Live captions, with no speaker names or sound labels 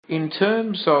In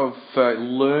terms of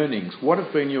learnings, what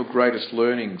have been your greatest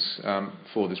learnings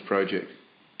for this project?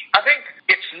 I think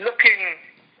it's looking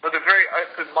with a very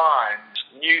open mind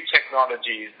new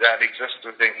technologies that exist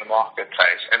within the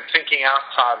marketplace and thinking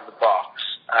outside of the box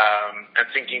and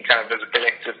thinking kind of as a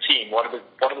collective team. What are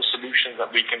the solutions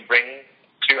that we can bring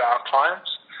to our clients?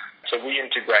 So we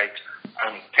integrate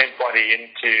TentBody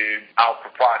into our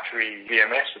proprietary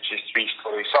VMS, which is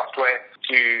three-story software,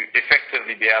 to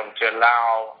effectively be able to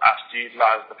allow us to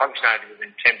utilize the functionality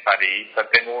within TentBody,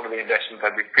 but then all of the investments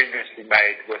that we've previously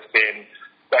made within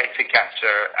data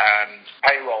capture and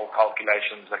payroll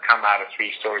calculations that come out of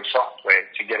three-story software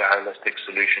to get a holistic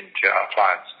solution to our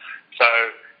clients. So,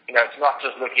 it's not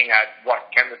just looking at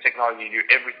what can the technology do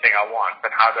everything I want,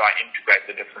 but how do I integrate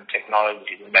the different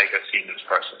technologies and make a seamless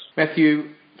process.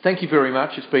 Matthew, thank you very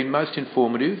much. It's been most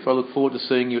informative. I look forward to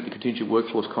seeing you at the Contingent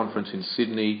Workforce Conference in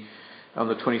Sydney on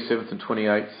the 27th and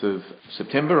 28th of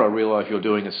September. I realise you're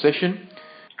doing a session.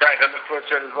 Great. I look forward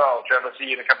to it as well, Trevor.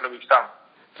 See you in a couple of weeks' time.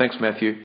 Thanks, Matthew.